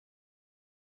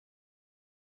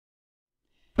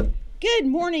Good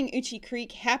morning, Euchee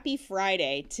Creek. Happy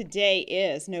Friday. Today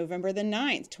is November the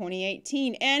 9th,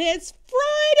 2018, and it's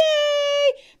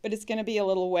Friday, but it's going to be a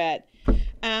little wet.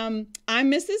 I'm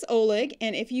Mrs. Oleg,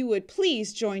 and if you would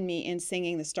please join me in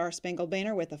singing the Star Spangled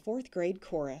Banner with a fourth grade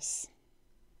chorus.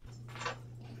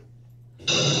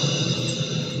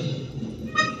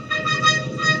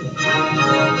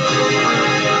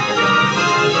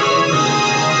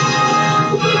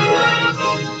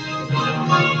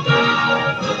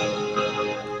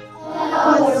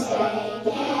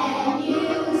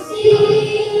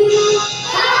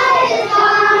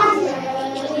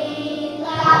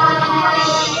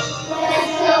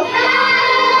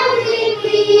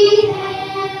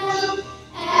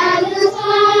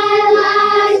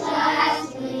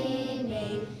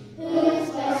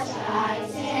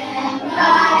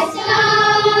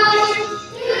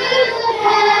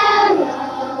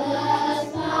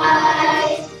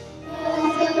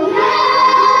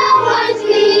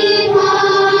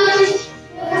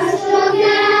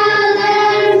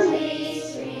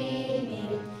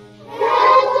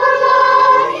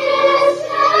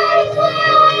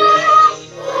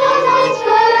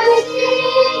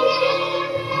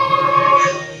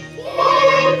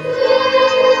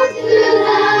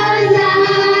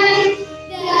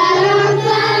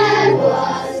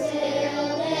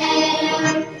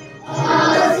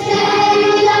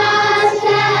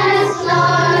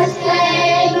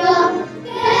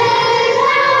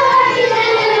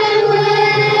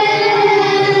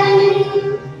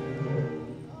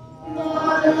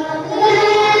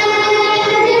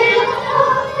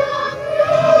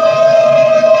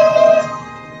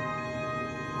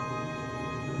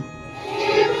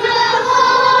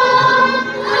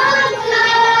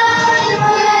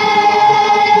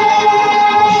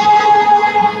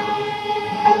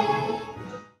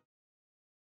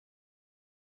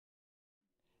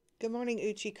 Good morning,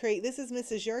 Euchee Creek. This is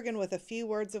Mrs. Juergen with a few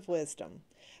words of wisdom.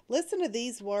 Listen to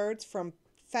these words from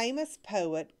famous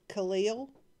poet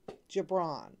Khalil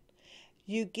Gibran.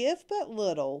 You give but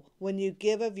little when you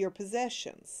give of your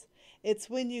possessions. It's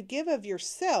when you give of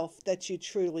yourself that you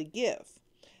truly give.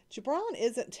 Gibran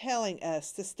isn't telling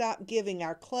us to stop giving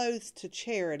our clothes to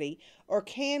charity or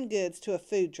canned goods to a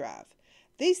food drive.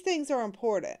 These things are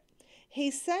important.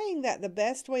 He's saying that the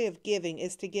best way of giving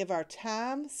is to give our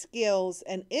time, skills,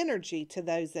 and energy to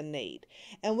those in need.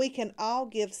 And we can all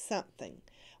give something.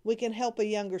 We can help a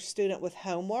younger student with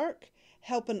homework,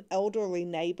 help an elderly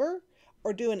neighbor,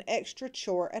 or do an extra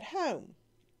chore at home.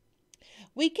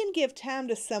 We can give time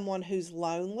to someone who's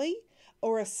lonely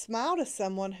or a smile to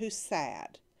someone who's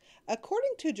sad.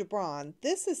 According to Gibran,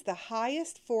 this is the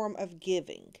highest form of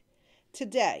giving.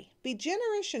 Today, be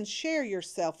generous and share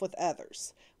yourself with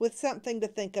others. With something to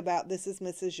think about, this is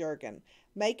Mrs. Juergen.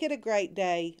 Make it a great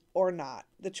day or not.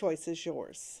 The choice is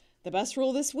yours. The best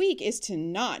rule this week is to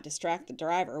not distract the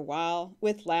driver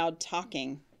with loud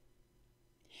talking.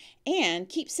 And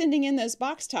keep sending in those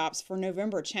box tops for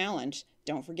November challenge.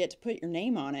 Don't forget to put your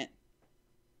name on it.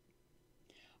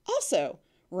 Also,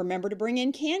 remember to bring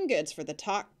in canned goods for the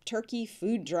Talk Turkey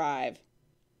food drive.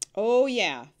 Oh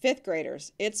yeah, 5th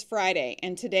graders, it's Friday,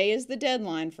 and today is the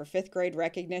deadline for 5th grade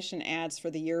recognition ads for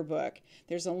the yearbook.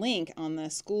 There's a link on the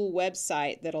school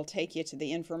website that'll take you to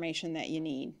the information that you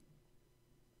need.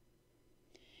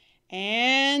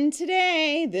 And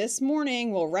today, this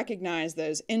morning, we'll recognize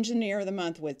those Engineer of the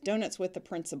Month with Donuts with the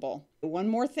Principal. One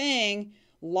more thing,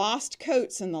 lost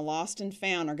coats and the lost and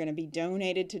found are going to be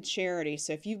donated to charity,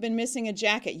 so if you've been missing a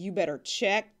jacket, you better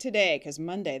check today, because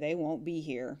Monday they won't be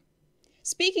here.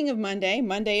 Speaking of Monday,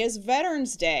 Monday is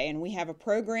Veterans Day, and we have a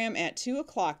program at 2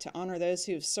 o'clock to honor those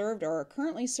who have served or are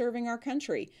currently serving our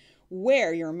country.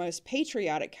 Wear your most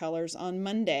patriotic colors on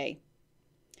Monday.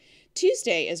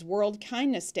 Tuesday is World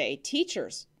Kindness Day.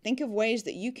 Teachers, think of ways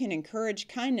that you can encourage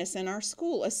kindness in our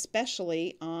school,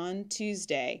 especially on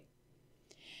Tuesday.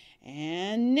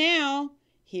 And now,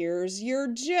 here's your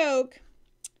joke.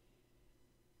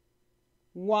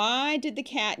 Why did the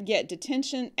cat get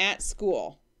detention at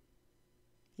school?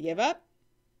 You give up?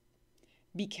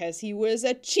 Because he was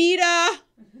a cheetah.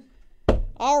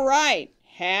 All right.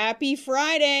 Happy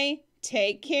Friday.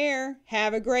 Take care.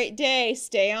 Have a great day.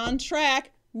 Stay on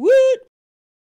track. Woot!